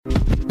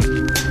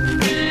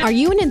Are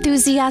you an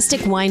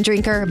enthusiastic wine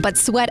drinker but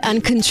sweat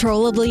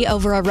uncontrollably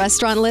over a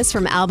restaurant list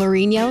from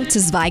Albarino to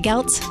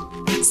Zweigelt?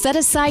 Set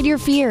aside your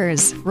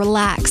fears,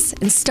 relax,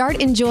 and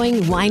start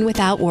enjoying wine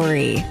without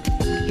worry.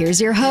 Here's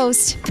your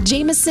host,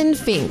 Jameson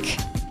Fink.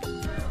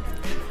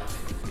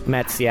 I'm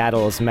at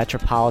Seattle's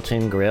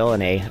Metropolitan Grill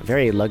in a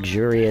very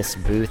luxurious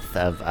booth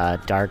of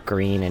dark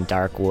green and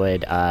dark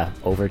wood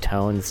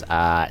overtones.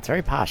 It's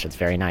very posh. It's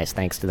very nice.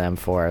 Thanks to them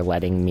for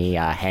letting me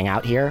hang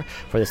out here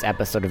for this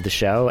episode of the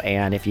show.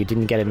 And if you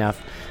didn't get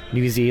enough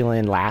New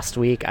Zealand last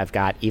week, I've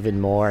got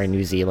even more in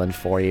New Zealand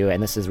for you.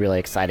 And this is really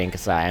exciting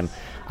because I'm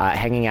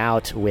hanging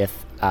out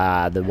with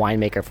the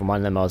winemaker from one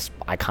of the most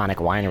iconic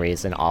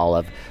wineries in all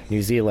of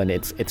New Zealand.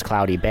 It's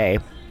Cloudy Bay.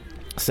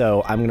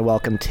 So I'm going to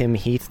welcome Tim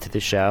Heath to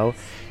the show.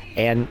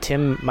 And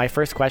Tim, my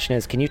first question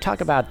is, can you talk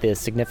about the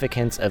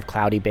significance of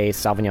Cloudy Bay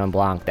Sauvignon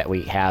Blanc that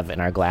we have in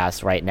our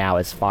glass right now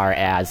as far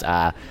as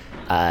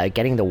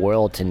getting the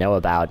world to know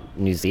about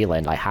New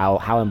Zealand? Like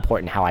how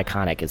important, how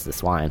iconic is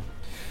this wine?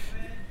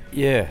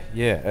 Yeah,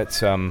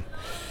 it's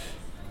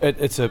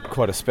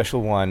quite a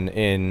special one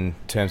in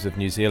terms of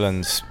New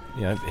Zealand's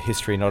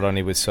history, not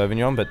only with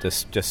Sauvignon, but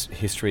just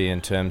history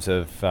in terms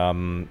of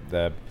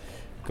the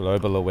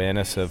global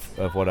awareness of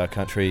what our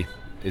country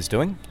is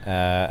doing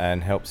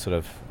and help sort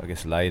of, I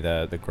guess, lay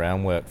the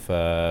groundwork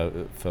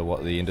for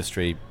what the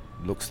industry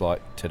looks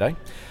like today.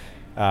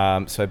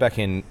 So back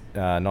in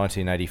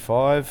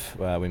 1985,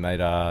 we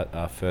made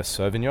our first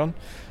Sauvignon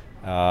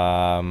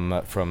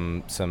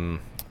from some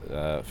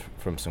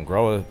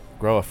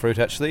grower fruit.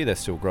 Actually, they're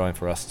still growing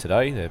for us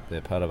today.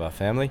 They're part of our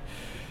family,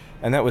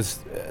 and that was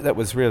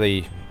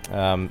really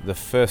the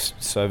first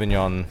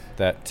Sauvignon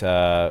that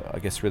I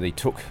guess really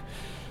took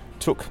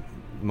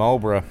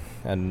Marlborough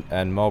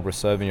and Marlborough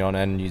Sauvignon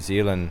and New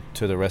Zealand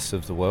to the rest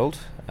of the world,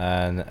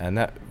 and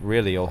that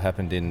really all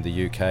happened in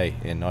the UK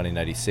in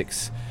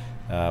 1986.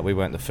 We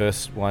weren't the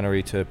first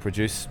winery to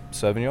produce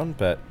Sauvignon,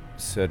 but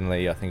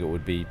certainly I think it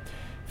would be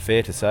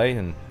fair to say,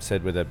 and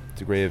said with a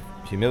degree of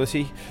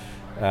humility,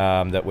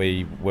 that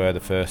we were the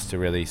first to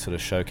really sort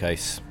of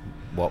showcase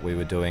what we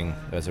were doing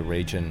as a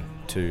region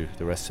to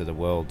the rest of the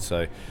world.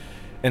 So,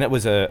 and it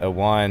was a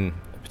wine,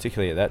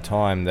 particularly at that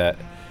time, that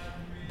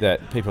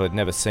people had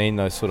never seen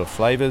those sort of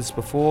flavours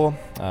before,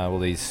 all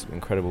these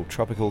incredible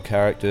tropical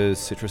characters,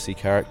 citrusy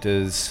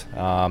characters,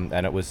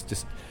 and it was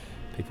just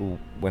people,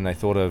 when they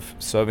thought of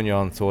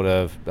Sauvignon, thought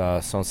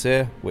of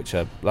Sancerre, which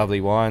are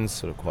lovely wines,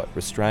 sort of quite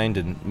restrained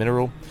and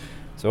mineral.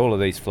 So all of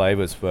these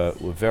flavours were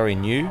very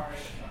new.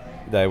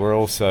 They were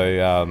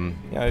also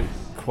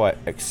quite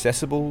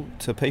accessible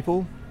to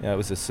people. It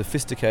was a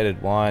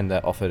sophisticated wine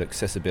that offered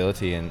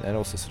accessibility and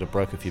also sort of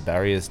broke a few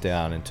barriers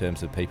down in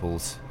terms of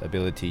people's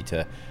ability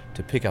to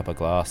pick up a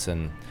glass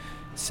and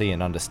see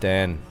and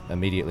understand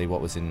immediately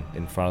what was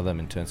in front of them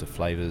in terms of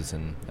flavours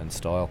and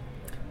style.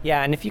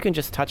 Yeah, and if you can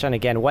just touch on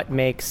again, what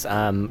makes,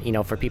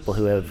 for people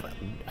who have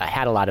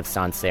had a lot of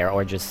Sancerre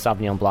or just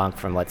Sauvignon Blanc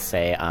from, let's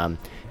say,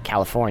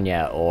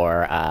 California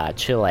or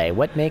Chile,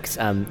 what makes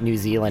New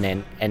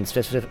Zealand and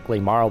specifically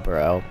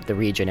Marlborough, the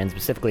region, and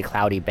specifically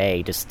Cloudy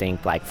Bay,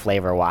 distinct, like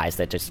flavor-wise,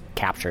 that just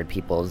captured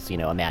people's,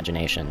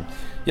 imagination?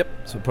 Yep,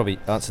 so we'll probably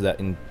answer that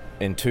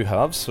in two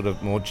halves, sort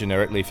of more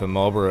generically for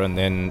Marlborough, and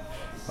then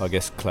I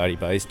guess Cloudy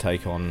Bay's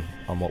take on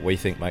what we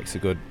think makes a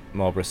good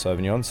Marlborough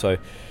Sauvignon. So,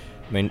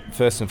 I mean,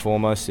 first and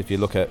foremost, if you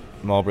look at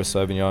Marlborough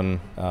Sauvignon,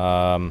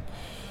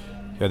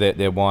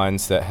 they're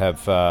wines that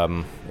have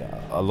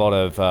a lot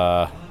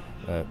of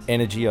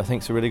energy, I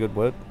think is a really good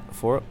word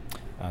for it.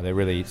 They're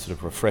really sort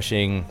of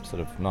refreshing,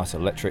 sort of nice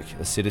electric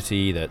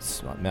acidity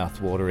that's like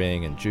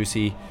mouth-watering and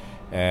juicy,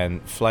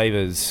 and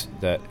flavours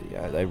that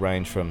they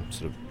range from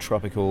sort of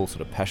tropical,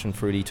 sort of passion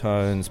fruity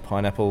tones,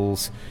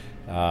 pineapples,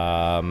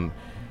 down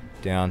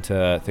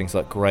to things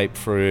like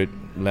grapefruit,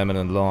 lemon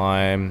and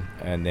lime,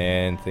 and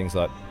then things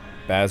like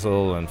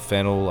basil and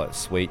fennel, like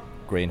sweet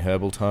green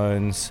herbal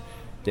tones,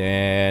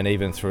 then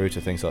even through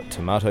to things like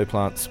tomato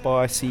plant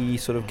spicy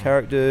sort of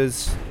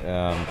characters,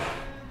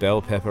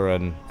 bell pepper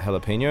and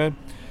jalapeno.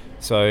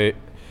 So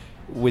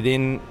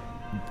within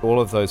all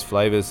of those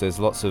flavours, there's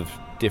lots of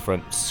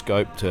different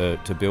scope to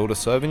build a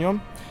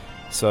Sauvignon.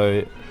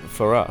 So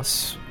for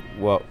us,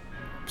 what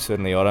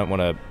certainly I don't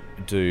want to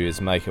do is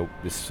make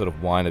this sort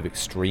of wine of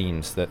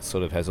extremes that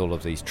sort of has all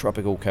of these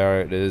tropical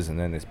characters and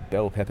then this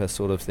bell pepper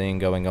sort of thing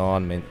going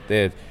on. I mean,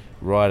 they're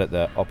right at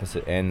the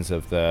opposite ends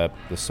of the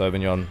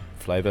Sauvignon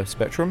flavour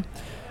spectrum.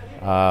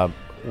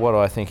 What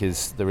I think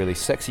is the really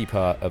sexy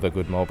part of a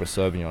good Marlborough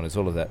Sauvignon is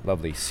all of that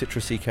lovely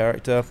citrusy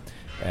character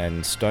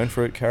and stone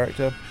fruit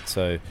character.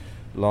 So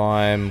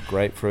lime,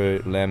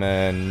 grapefruit,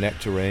 lemon,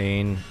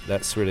 nectarine,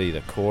 that's really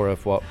the core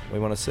of what we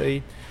want to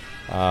see.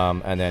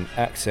 And then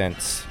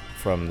accents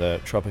from the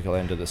tropical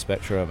end of the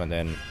spectrum, and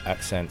then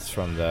accents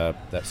from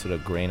that sort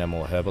of greener,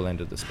 more herbal end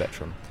of the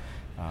spectrum.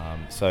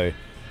 So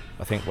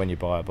I think when you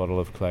buy a bottle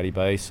of Cloudy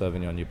Bay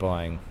Sauvignon, you're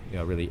buying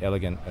really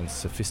elegant and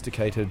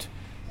sophisticated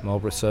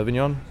Marlborough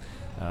Sauvignon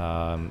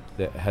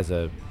that has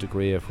a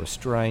degree of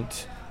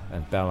restraint,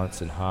 and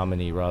balance and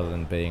harmony, rather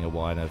than being a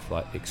wine of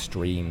like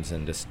extremes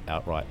and just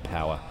outright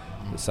power.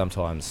 But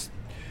sometimes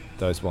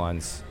those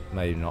wines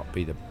may not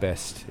be the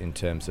best in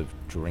terms of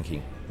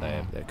drinking.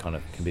 They kind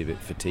of can be a bit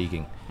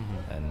fatiguing.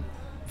 And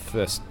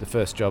the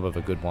first job of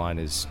a good wine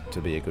is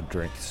to be a good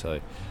drink, so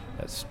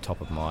that's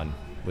top of mind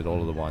with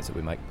all of the wines that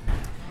we make.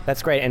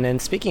 That's great. And then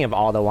speaking of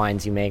all the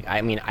wines you make,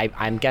 I mean,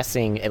 I'm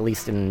guessing, at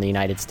least in the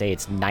United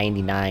States,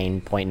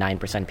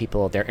 99.9% of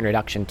people, their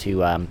introduction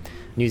to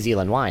New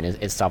Zealand wine is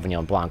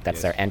Sauvignon Blanc.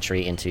 That's their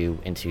entry into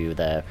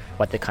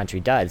what the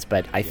country does.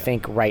 But I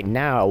think right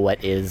now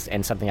what is,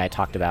 and something I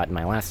talked about in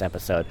my last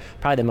episode,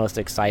 probably the most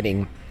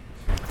exciting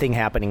thing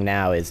happening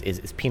now is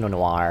Pinot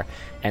Noir,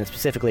 and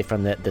specifically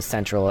from the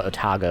central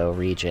Otago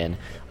region.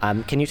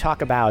 Can you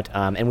talk about,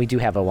 and we do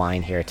have a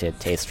wine here to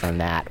taste from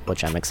that,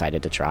 which I'm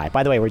excited to try.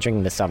 By the way, we're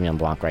drinking the Sauvignon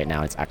Blanc right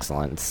now. It's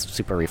excellent. It's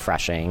super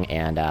refreshing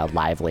and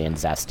lively and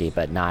zesty,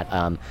 but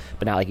not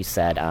like you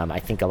said. I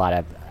think a lot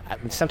of,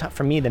 sometimes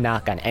for me, the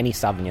knock on any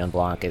Sauvignon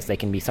Blanc is they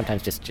can be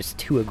sometimes just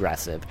too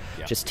aggressive,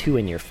 just too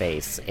in your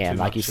face, and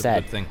too like you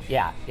said,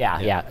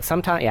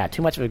 sometimes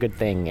too much of a good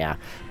thing,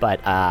 but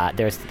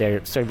there's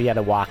sort of, you got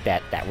to walk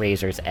that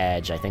razor's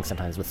edge, I think,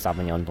 sometimes with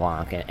Sauvignon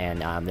Blanc,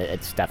 and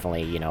it's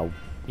definitely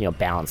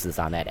balances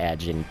on that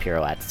edge and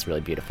pirouettes. It's a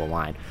really beautiful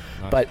wine.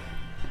 Nice.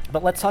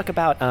 But let's talk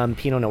about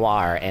Pinot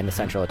Noir and the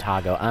Central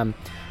Otago.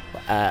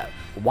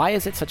 Why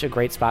is it such a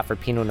great spot for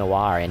Pinot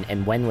Noir,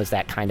 and when was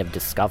that kind of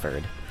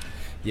discovered?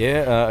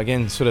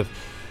 Again, sort of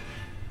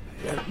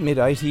mid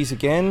 80s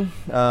again.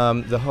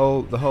 The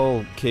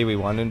whole Kiwi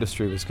wine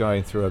industry was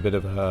going through a bit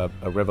of a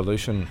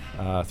revolution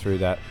through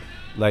that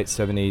late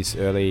 70s,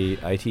 early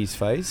 80s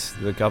phase.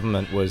 The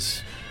government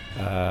was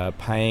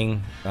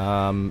paying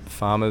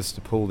farmers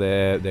to pull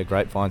their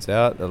grapevines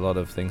out. A lot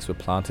of things were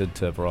planted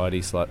to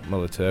varieties like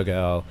Muller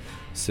Thurgau,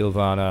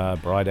 Silvaner,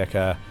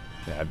 Breidecker,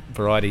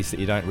 varieties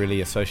that you don't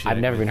really associate. I've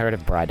never even heard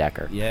of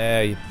Breidecker.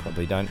 Yeah, you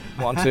probably don't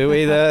want to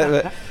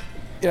either. But,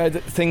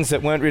 things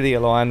that weren't really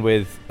aligned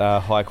with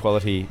high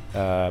quality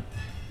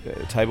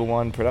table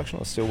wine production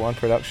or still wine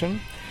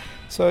production.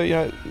 So,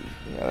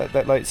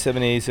 that late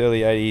 70s, early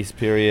 80s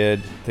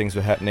period, things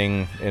were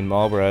happening in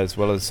Marlborough as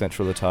well as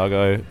Central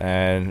Otago,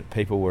 and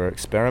people were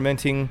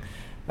experimenting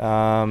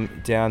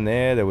down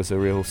there. There was a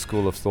real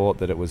school of thought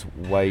that it was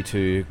way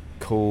too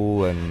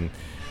cool and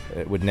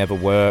it would never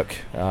work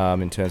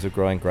in terms of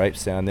growing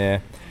grapes down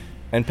there.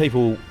 And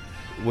people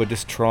were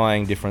just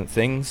trying different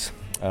things.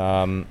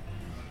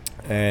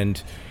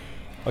 And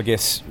I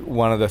guess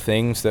one of the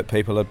things that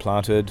people had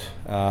planted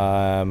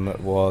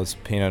was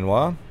Pinot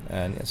Noir,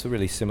 and it's a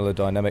really similar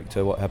dynamic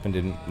to what happened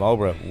in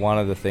Marlborough. One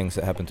of the things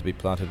that happened to be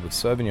planted was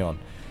Sauvignon,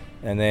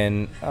 and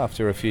then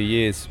after a few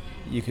years,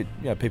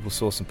 people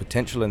saw some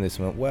potential in this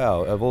and went,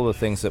 "Wow! Of all the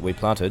things that we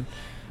planted,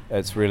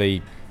 it's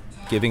really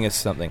giving us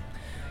something."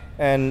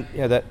 And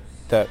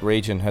that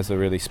region has a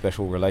really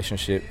special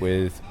relationship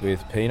with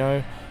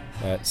Pinot.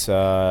 It's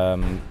I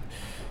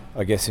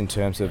guess in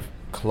terms of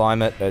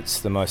climate, it's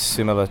the most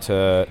similar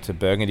to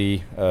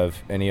Burgundy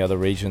of any other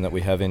region that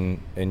we have in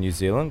New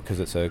Zealand,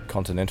 because it's a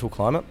continental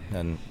climate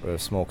and we're a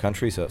small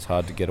country, so it's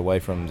hard to get away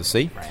from the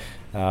sea.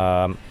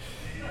 But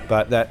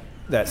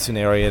that's an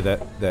area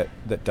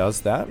that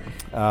does that.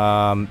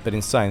 But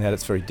in saying that,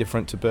 it's very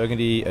different to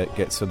Burgundy. It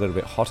gets a little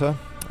bit hotter,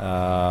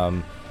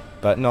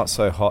 but not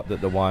so hot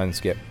that the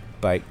wines get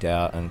baked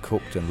out and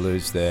cooked and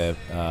lose their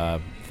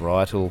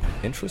varietal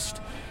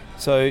interest.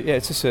 So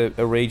it's just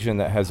a region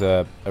that has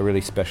a really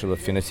special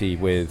affinity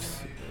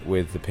with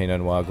the Pinot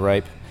Noir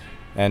grape,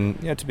 and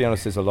to be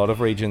honest, there's a lot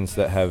of regions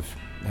that have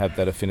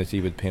that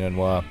affinity with Pinot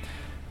Noir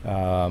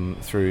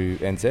through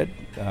NZ.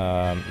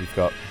 You've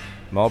got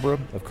Marlborough,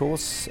 of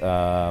course,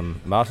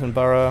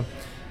 Martinborough,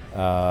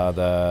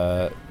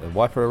 the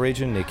Waipara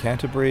region near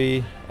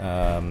Canterbury.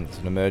 It's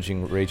an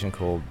emerging region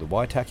called the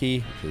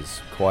Waitaki, which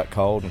is quite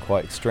cold and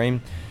quite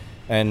extreme.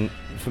 And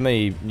for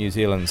me, New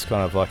Zealand's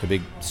kind of like a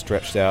big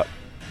stretched out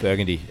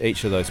Burgundy.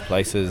 Each of those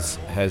places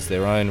has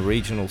their own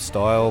regional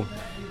style.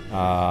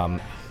 So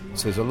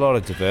there's a lot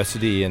of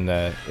diversity in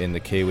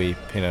the Kiwi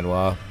Pinot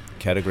Noir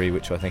category,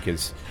 which I think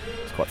is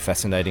quite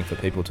fascinating for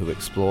people to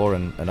explore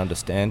and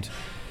understand.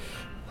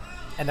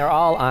 And they're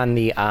all on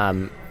the,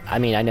 I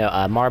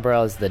know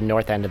Marlborough is the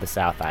north end of the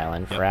South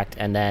Island, correct?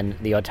 Yep. And then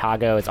the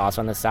Otago is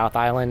also on the South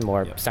Island,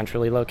 more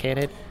centrally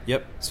located?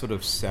 Yep, sort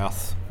of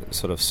south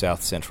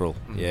central.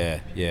 Mm-hmm.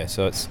 Yeah.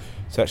 So it's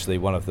actually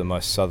one of the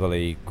most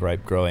southerly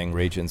grape growing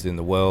regions in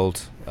the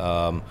world.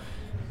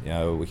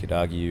 We could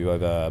argue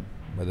over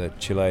whether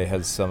Chile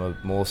has some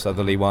of more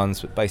southerly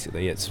ones, but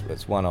basically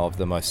it's one of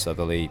the most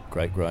southerly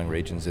grape growing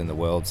regions in the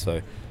world.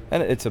 So,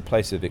 and it's a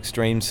place of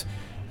extremes.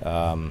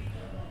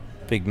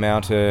 Big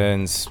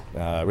mountains,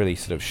 really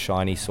sort of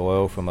shiny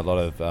soil from a lot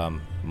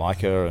of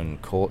mica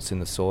and quartz in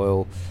the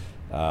soil,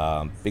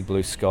 big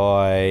blue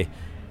sky,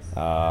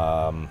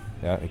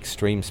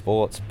 extreme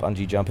sports.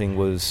 Bungee jumping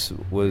was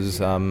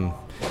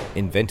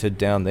invented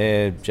down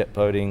there, jet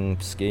boating,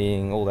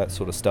 skiing, all that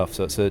sort of stuff.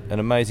 So it's an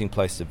amazing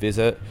place to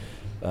visit.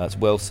 It's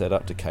well set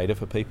up to cater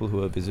for people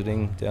who are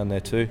visiting down there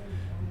too.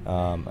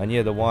 And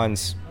yeah, the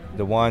wines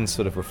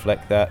sort of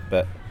reflect that,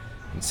 but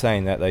in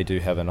saying that, they do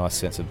have a nice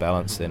sense of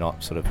balance. They're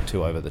not sort of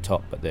too over the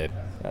top, but they're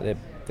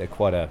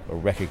quite a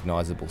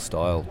recognisable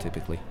style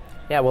typically.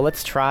 Yeah, well,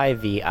 let's try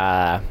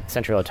the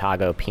Central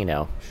Otago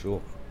Pinot.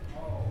 Sure.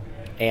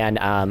 And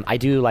I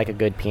do like a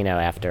good Pinot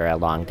after a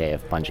long day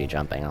of bungee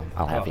jumping,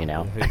 I'll have you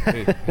know.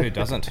 Who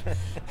doesn't?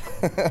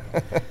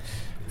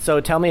 So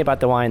tell me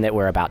about the wine that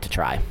we're about to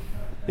try.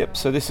 Yep,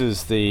 so this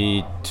is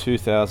the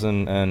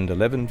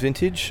 2011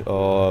 vintage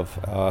of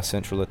our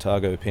Central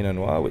Otago Pinot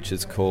Noir, which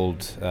is called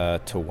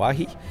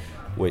Tawahi,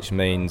 which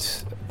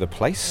means the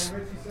place.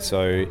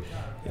 So,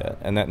 yeah,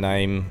 and that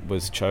name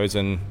was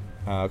chosen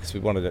because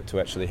we wanted it to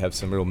actually have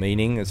some real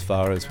meaning as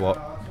far as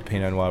what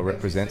Pinot Noir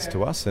represents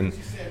to us. And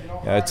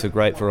it's a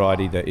great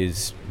variety that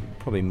is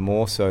probably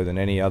more so than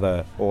any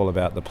other all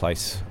about the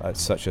place.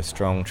 It's such a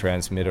strong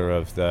transmitter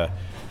of the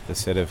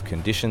set of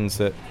conditions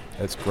that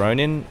it's grown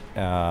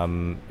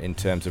in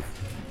terms of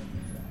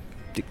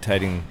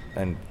dictating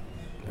and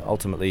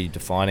ultimately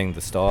defining the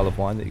style of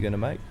wine that you're going to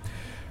make.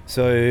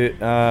 So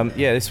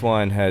this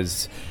wine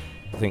has,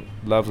 I think,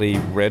 lovely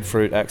red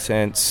fruit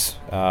accents,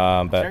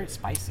 but very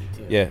spicy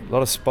too. Yeah, a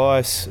lot of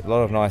spice, a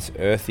lot of nice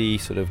earthy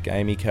sort of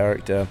gamey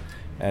character,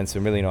 and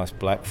some really nice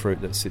black fruit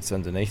that sits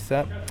underneath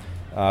that.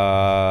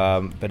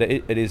 But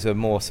it is a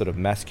more sort of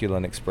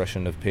masculine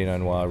expression of Pinot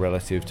Noir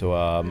relative to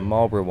our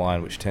Marlborough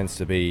wine, which tends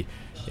to be,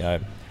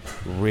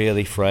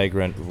 really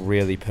fragrant,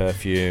 really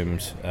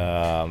perfumed,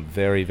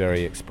 very,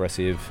 very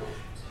expressive.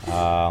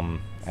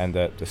 And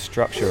the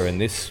structure in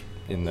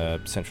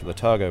the Central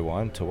Otago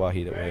wine,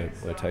 Tawahi,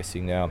 that we're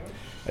tasting now,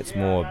 it's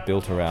more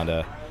built around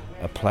a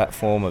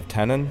platform of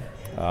tannin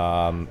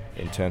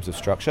in terms of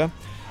structure.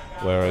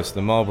 Whereas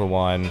the Marlborough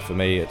wine, for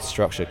me, its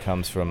structure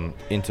comes from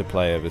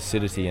interplay of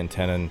acidity and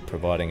tannin,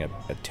 providing a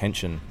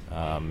tension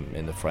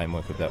in the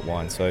framework of that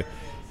wine. So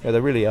they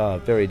really are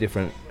very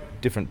different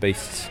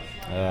beasts,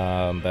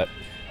 but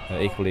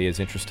equally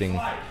as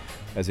interesting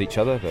as each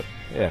other. But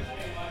yeah,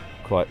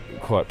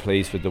 quite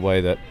pleased with the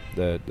way that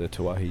the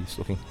Tawahi is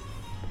looking.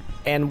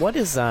 And what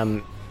is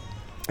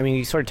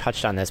you sort of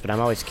touched on this, but I'm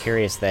always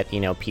curious that,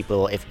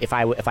 people, if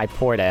I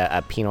poured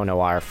a Pinot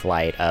Noir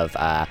flight of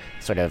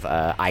sort of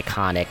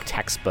iconic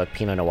textbook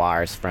Pinot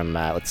Noirs from,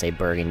 let's say,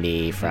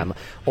 Burgundy, from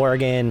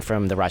Oregon,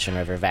 from the Russian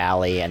River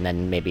Valley, and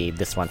then maybe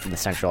this one from the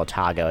Central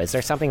Otago, is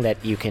there something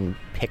that you can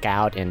pick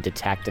out and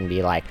detect and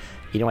be like,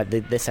 you know what,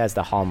 this has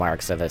the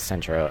hallmarks of a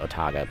Central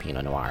Otago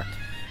Pinot Noir?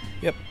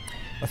 Yep.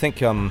 I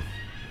think,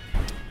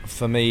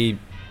 for me,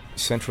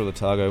 Central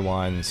Otago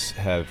wines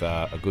have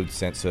a good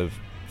sense of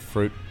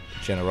fruit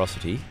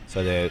generosity,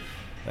 so they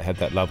have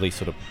that lovely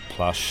sort of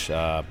plush,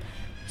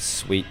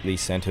 sweetly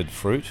scented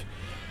fruit,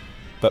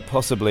 but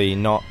possibly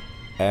not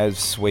as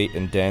sweet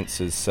and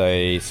dense as,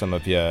 say, some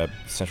of your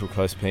Central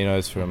Coast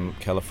Pinots from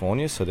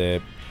California. So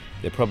they're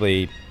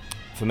probably,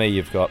 for me,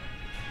 you've got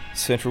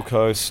Central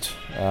Coast,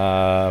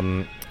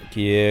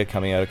 Gear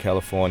coming out of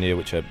California,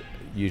 which are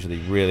usually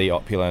really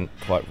opulent,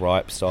 quite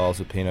ripe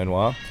styles of Pinot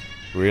Noir,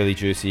 really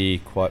juicy,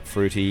 quite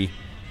fruity.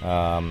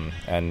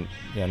 And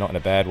not in a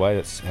bad way.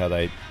 That's how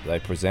they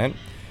present.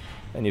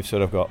 And you've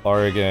sort of got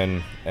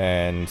Oregon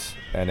and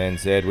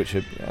NZ, which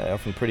are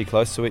often pretty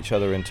close to each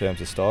other in terms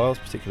of styles,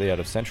 particularly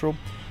out of Central.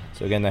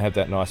 So again, they have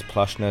that nice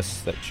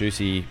plushness, that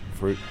juicy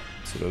fruit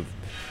sort of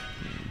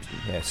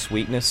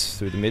sweetness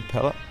through the mid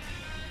palate.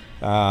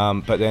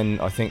 But then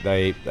I think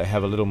they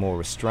have a little more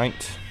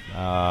restraint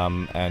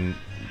and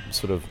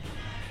sort of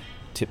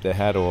tip their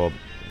hat or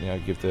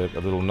give a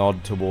little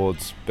nod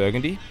towards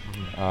Burgundy.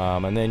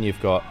 And then you've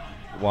got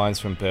wines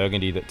from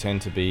Burgundy that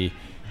tend to be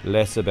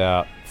less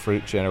about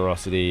fruit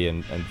generosity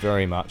and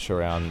very much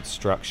around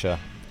structure.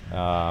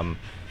 And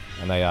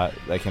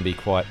they can be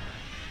quite,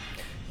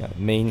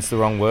 mean's the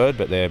wrong word,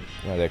 but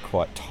they're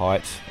quite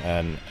tight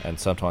and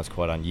sometimes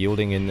quite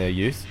unyielding in their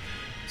youth.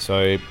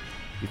 So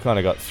you've kind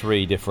of got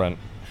three different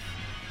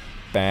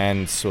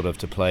bands sort of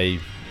to play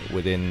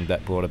within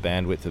that broader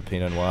bandwidth of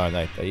Pinot Noir, and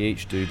they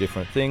each do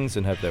different things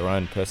and have their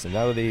own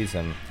personalities,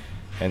 and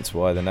hence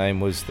why the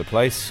name was The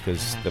Place,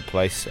 because the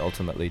place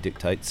ultimately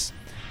dictates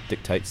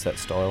that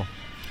style.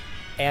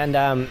 And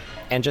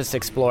just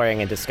exploring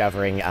and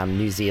discovering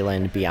New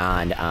Zealand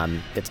beyond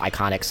its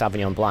iconic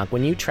Sauvignon Blanc.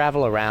 When you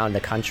travel around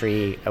the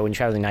country, or when you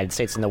travel to the United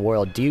States and the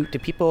world, do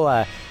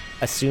people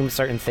assume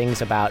certain things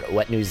about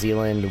what New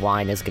Zealand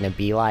wine is going to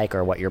be like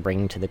or what you're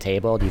bringing to the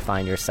table? Do you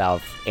find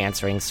yourself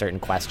answering certain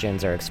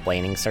questions or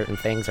explaining certain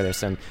things? Are there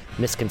some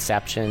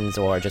misconceptions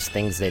or just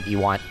things that you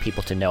want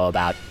people to know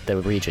about the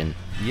region,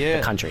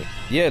 the country?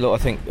 Yeah, look,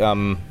 I think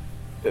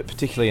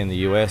particularly in the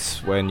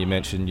US, when you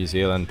mention New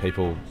Zealand,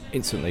 people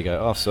instantly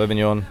go, oh,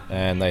 Sauvignon,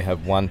 and they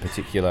have one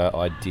particular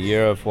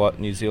idea of what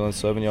New Zealand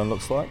Sauvignon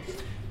looks like.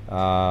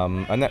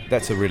 And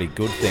that's a really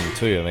good thing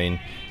too. I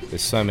mean,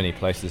 there's so many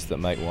places that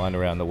make wine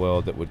around the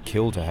world that would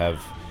kill to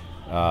have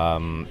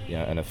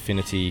an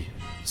affinity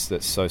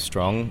that's so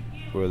strong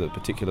with a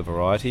particular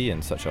variety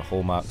and such a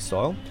hallmark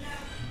style.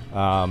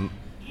 So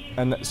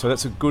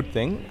that's a good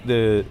thing.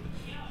 I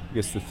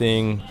guess the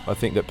thing I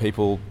think that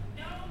people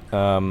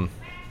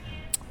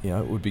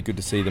it would be good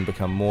to see them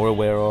become more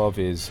aware of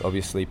is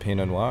obviously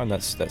Pinot Noir, and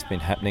that's been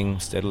happening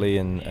steadily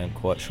and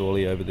quite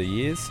surely over the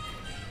years.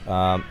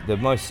 The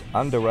most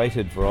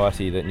underrated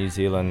variety that New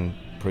Zealand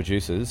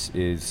produces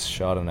is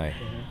Chardonnay.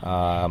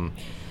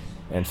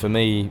 And for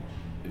me,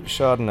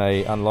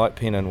 Chardonnay, unlike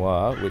Pinot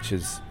Noir, which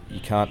is you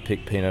can't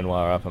pick Pinot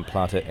Noir up and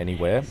plant it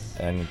anywhere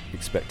and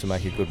expect to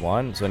make a good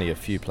wine. There's only a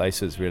few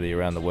places really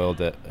around the world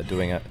that are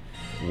doing it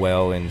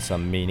well in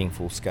some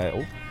meaningful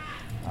scale.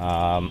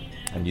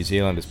 And New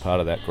Zealand is part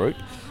of that group.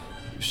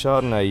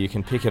 Chardonnay, you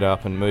can pick it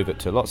up and move it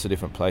to lots of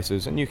different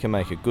places and you can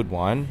make a good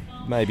wine,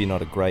 maybe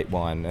not a great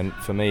wine. And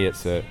for me,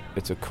 it's a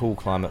cool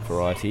climate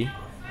variety.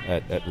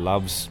 It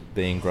loves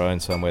being grown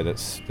somewhere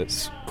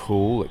that's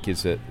cool. It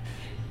gives it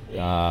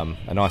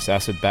a nice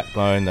acid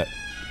backbone that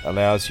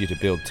allows you to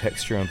build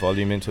texture and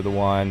volume into the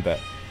wine, but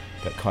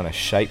kind of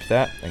shape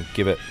that and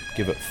give it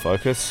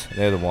focus.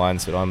 They're the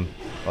wines that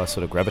I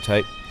sort of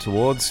gravitate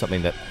towards,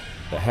 something that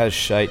has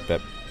shape,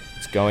 but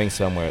it's going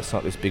somewhere. It's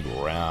not this big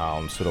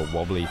round sort of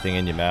wobbly thing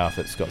in your mouth.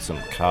 It's got some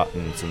cut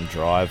and some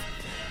drive.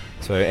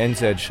 So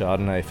NZ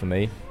Chardonnay for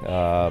me,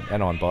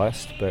 and I'm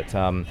biased, but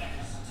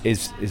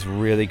is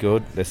really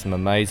good. There's some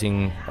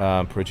amazing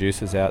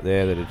producers out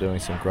there that are doing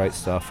some great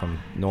stuff from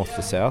north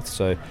to south.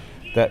 So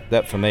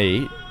that for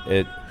me,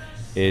 it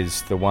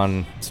is the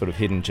one sort of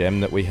hidden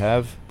gem that we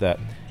have.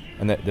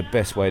 And the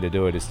best way to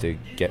do it is to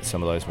get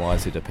some of those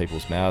wines into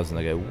people's mouths, and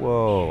they go,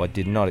 "Whoa, I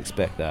did not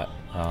expect that."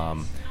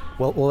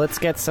 Well, let's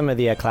get some of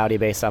the Cloudy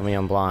Bay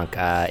Sauvignon Blanc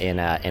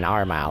in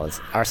our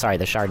mouths. Or sorry,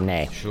 the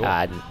Chardonnay. Sure.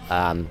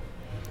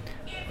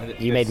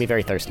 You made me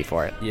very thirsty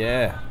for it.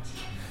 Yeah.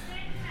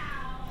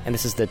 And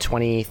this is the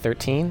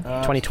 2013?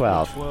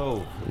 2012.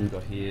 2012 we've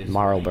got here.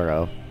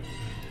 Marlborough.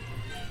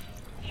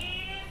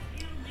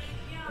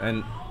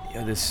 And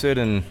there's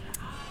certain,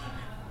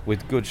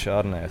 with good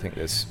Chardonnay, I think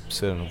there's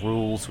certain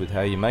rules with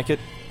how you make it.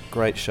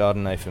 Great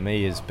Chardonnay for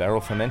me is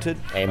barrel fermented.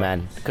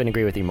 Amen. Couldn't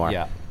agree with you more.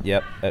 Yeah,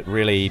 yep.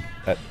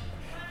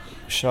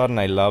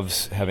 Chardonnay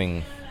loves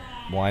having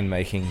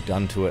winemaking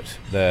done to it.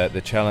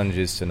 The challenge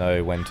is to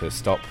know when to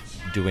stop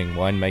doing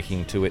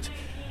winemaking to it.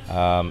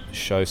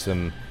 Show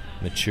some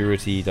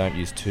maturity. Don't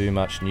use too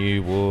much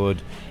new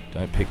wood.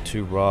 Don't pick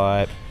too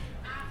ripe.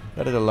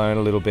 Let it alone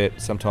a little bit.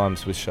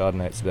 Sometimes with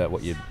Chardonnay, it's about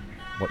what you're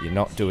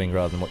not doing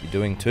rather than what you're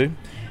doing too.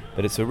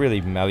 But it's a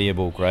really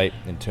malleable grape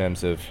in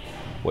terms of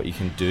what you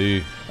can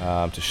do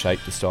to shape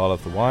the style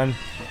of the wine.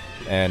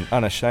 And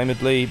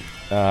unashamedly,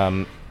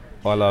 I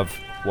love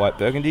white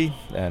Burgundy,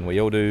 and we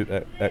all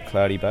do at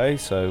Cloudy Bay.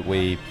 So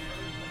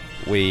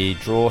we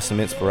draw some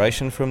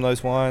inspiration from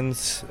those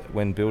wines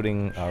when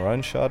building our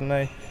own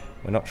Chardonnay.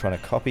 We're not trying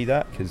to copy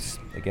that because,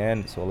 again,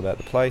 it's all about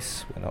the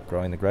place. We're not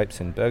growing the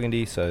grapes in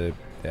Burgundy, so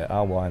they're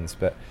our wines.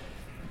 But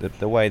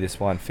the way this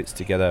wine fits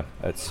together,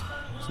 it's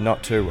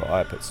not too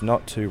ripe, it's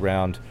not too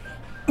round.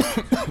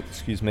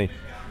 Excuse me.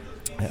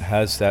 It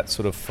has that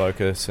sort of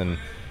focus, and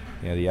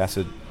the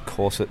acid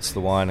corsets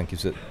the wine and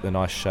gives it a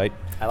nice shape.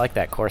 I like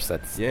that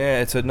corsets. Yeah,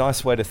 it's a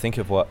nice way to think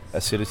of what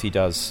acidity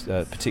does,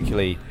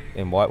 particularly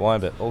in white wine,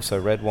 but also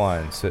red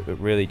wines. It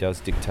really does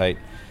dictate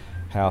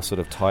how sort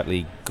of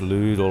tightly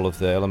glued all of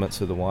the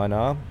elements of the wine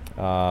are.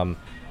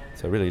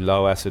 So really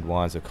low acid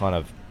wines are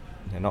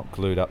they're not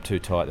glued up too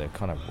tight. They're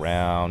kind of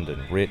round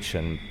and rich,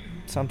 and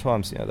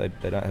sometimes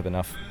they don't have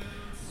enough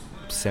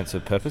sense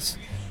of purpose.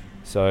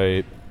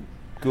 So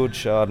good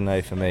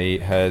Chardonnay for me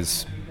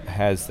has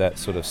that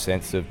sort of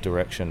sense of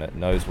direction. It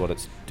knows what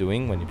it's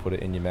doing when you put it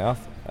in your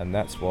mouth, and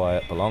that's why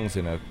it belongs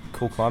in a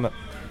cool climate,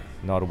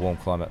 not a warm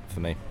climate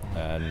for me.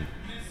 And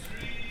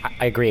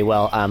I agree.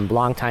 Well,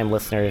 long-time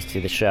listeners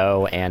to the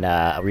show and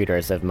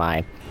readers of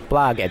my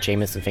blog at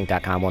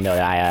JamesonFink.com will know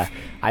that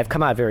I've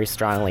come out very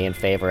strongly in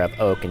favor of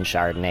oak and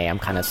Chardonnay. I'm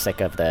kind of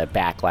sick of the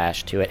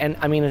backlash to it. And,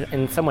 I mean,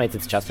 in some ways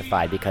it's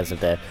justified because of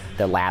the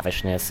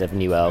lavishness of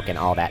New Oak and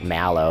all that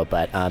mallow.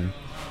 But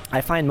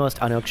I find most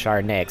unoaked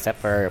Chardonnay, except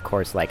for, of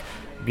course, like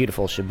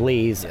beautiful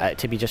Chablis,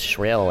 to be just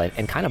shrill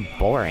and kind of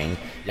boring,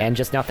 and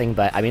just nothing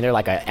but, I mean, they're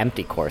like an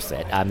empty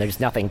corset. There's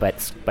nothing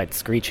but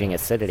screeching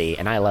acidity,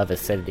 and I love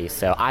acidity.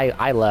 So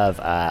I love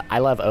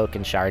oak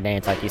and Chardonnay.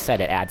 It's like you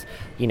said, it adds,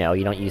 you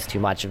don't use too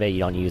much of it, you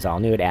don't use all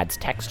new. It adds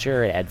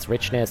texture, it adds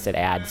richness, it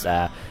adds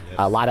a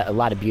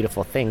lot of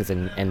beautiful things,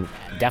 and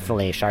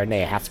definitely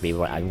Chardonnay has to be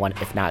one,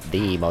 if not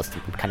the most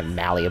kind of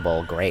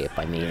malleable grape.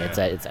 I mean, it's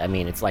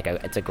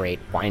a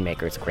great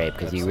winemaker's grape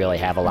because you really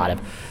have a lot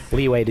of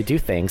leeway to do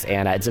things,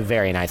 and it's a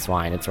very nice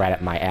wine. It's right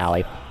up my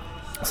alley.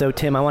 So,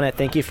 Tim, I want to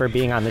thank you for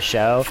being on the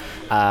show.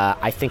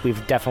 I think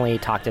we've definitely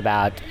talked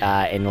about,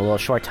 in a little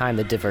short time,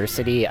 the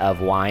diversity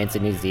of wines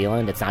in New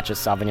Zealand. It's not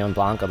just Sauvignon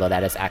Blanc, although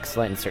that is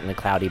excellent, and certainly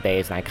Cloudy Bay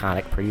is an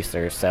iconic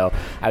producer. So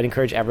I would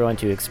encourage everyone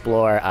to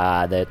explore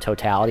the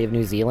totality of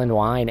New Zealand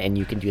wine, and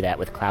you can do that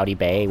with Cloudy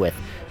Bay,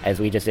 as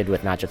we just did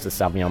with not just the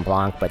Sauvignon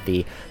Blanc, but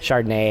the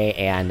Chardonnay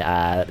and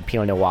the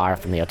Pinot Noir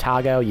from the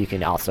Otago. You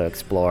can also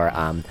explore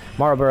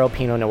Marlborough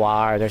Pinot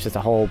Noir. There's just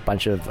a whole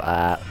bunch of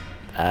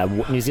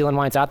New Zealand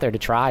wines out there to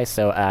try.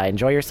 So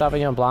enjoy your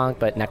Sauvignon Blanc,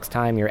 but next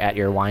time you're at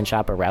your wine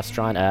shop or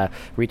restaurant,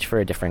 reach for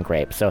a different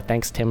grape. So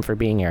thanks, Tim, for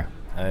being here.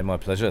 My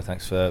pleasure.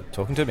 Thanks for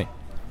talking to me.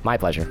 My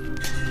pleasure.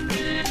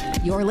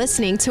 You're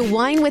listening to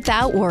Wine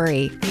Without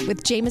Worry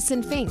with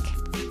Jameson Fink.